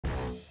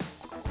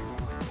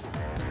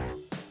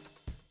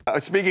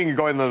Speaking of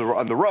going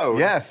on the road.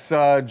 Yes,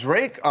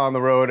 Drake on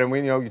the road, and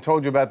you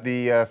told you about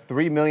the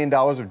 $3 million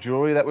of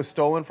jewelry that was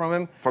stolen from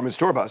him. From his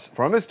tour bus.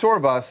 From his tour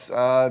bus.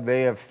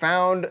 They have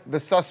found the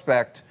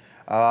suspect,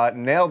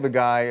 nailed the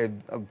guy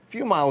a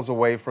few miles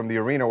away from the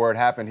arena where it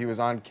happened. He was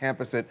on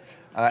campus at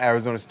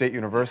Arizona State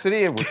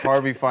University, which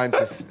Harvey finds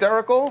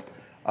hysterical.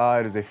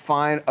 It is a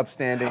fine,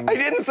 upstanding I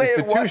didn't say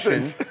institution.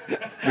 It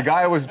wasn't. The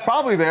guy was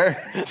probably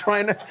there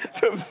trying to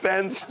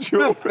defense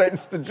jewelry.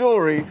 Defense the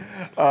jewelry,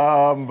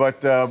 but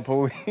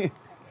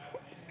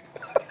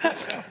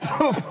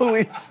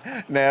police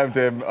nabbed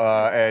him,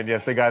 and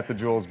yes, they got the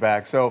jewels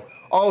back. So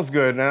all's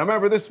good. And I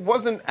remember this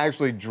wasn't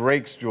actually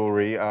Drake's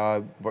jewelry.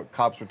 What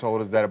cops were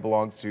told is that it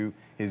belongs to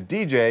his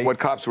DJ. What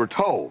cops were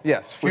told.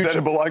 Yes. Was that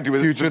it belonged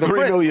to Future the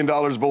 $3 million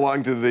Prince.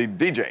 belonged to the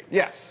DJ.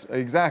 Yes,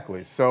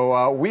 exactly.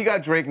 So we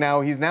got Drake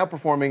now. He's now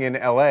performing in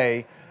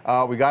L.A.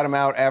 We got him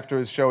out after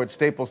his show at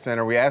Staples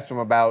Center. We asked him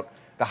about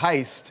the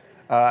heist.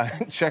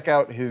 Check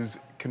out his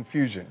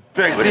confusion.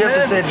 Drake, what do you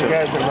have to say to the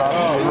guys that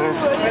robbed me?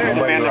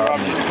 Nobody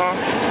robbed me. Huh?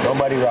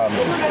 Nobody robbed me.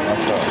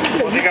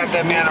 Well, they got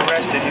that man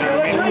arrested, you know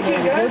what I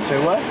mean?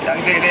 Say what?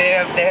 They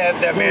have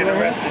that man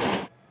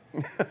arrested.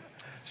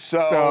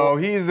 So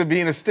he's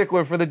being a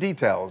stickler for the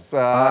details.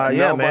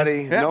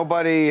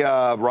 Nobody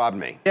robbed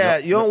me. Yeah,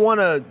 you don't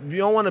want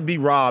to be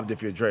robbed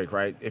if you're Drake,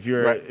 right? If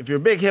you're a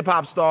big hip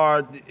hop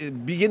star,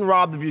 getting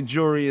robbed of your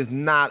jewelry is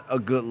not a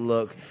good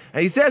look.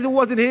 And he says it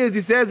wasn't his.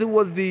 He says it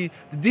was the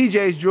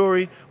DJ's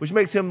jewelry, which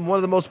makes him one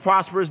of the most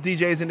prosperous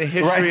DJs in the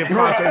history of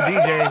concert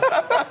DJing.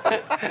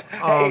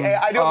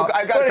 I've got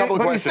a couple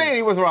of questions. But he's saying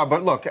he was robbed.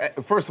 But look,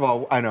 first of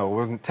all, I know it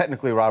wasn't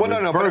technically robbery.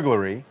 Well,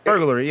 burglary.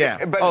 Burglary, yeah.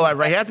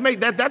 Right. He has to make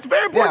that. That's a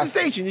very important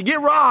distinction. You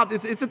get robbed,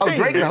 it's a thing.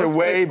 Drake is a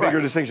way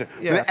bigger distinction.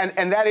 Yeah.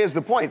 And that is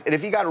the point. And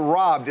if he got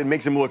robbed, it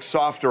makes him look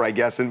softer, I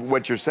guess, in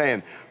what you're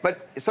saying.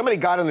 But somebody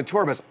got on the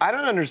tour bus. I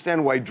don't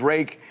understand why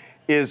Drake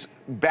is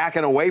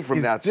backing away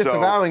from that. He's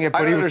disavowing it,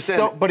 but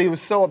he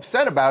was so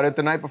upset about it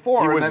the night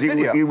before in that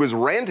video. He was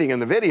ranting in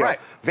the video. Right.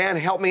 Van,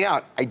 help me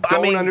out. I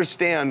don't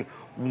understand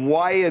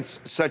why it's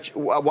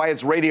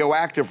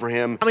radioactive for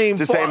him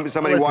to say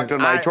somebody walked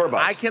on my tour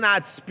bus. I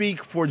cannot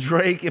speak for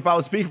Drake. If I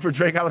was speaking for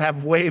Drake, I would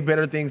have way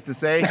better things to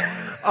say.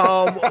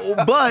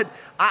 But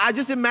I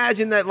just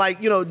imagine that,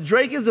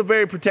 Drake is a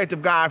very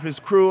protective guy of his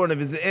crew and of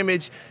his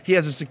image. He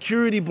has a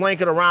security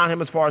blanket around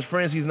him as far as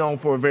friends he's known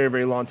for a very,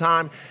 very long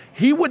time.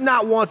 He would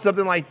not want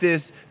something like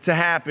this to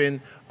happen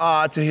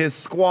to his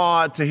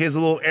squad, to his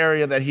little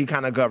area that he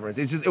kind of governs.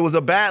 It was a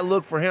bad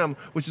look for him,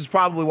 which is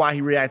probably why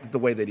he reacted the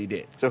way that he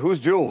did. So who's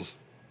Jules?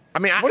 I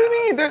mean, what do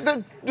you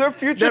mean? They're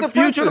Future the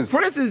Future Princes. the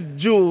Prince's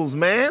jewels,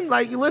 man.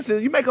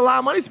 Listen, you make a lot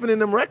of money spending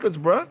them records,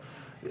 bruh.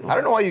 I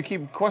don't know why you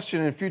keep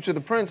questioning Future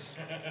the Prince.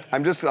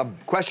 I'm just a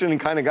questioning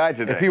kind of guy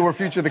today. If he were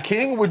Future the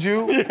King, would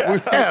you?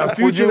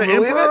 Future the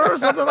Emperor or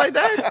something like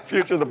that?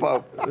 Future the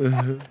Pope.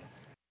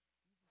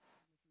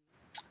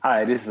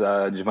 Hi, this is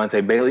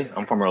Javante Bailey.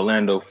 I'm from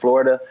Orlando,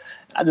 Florida.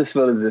 I just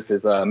feel as if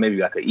it's maybe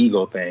like an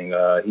ego thing.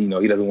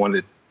 He doesn't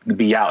want to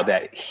be out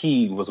that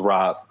he was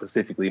robbed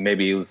specifically.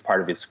 Maybe it was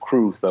part of his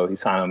crew, so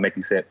he's trying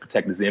to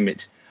protect his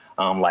image.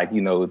 Or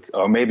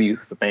maybe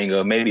it's the thing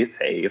of maybe it's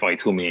only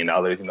 $2 million.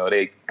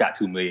 They got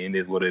 $2 million.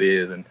 It is what it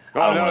is, and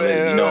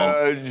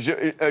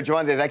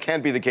Javante, that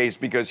can't be the case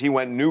because he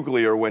went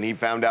nuclear when he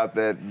found out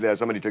that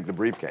somebody took the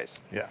briefcase.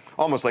 Yeah,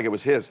 almost like it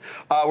was his.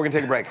 We're gonna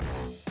take a break.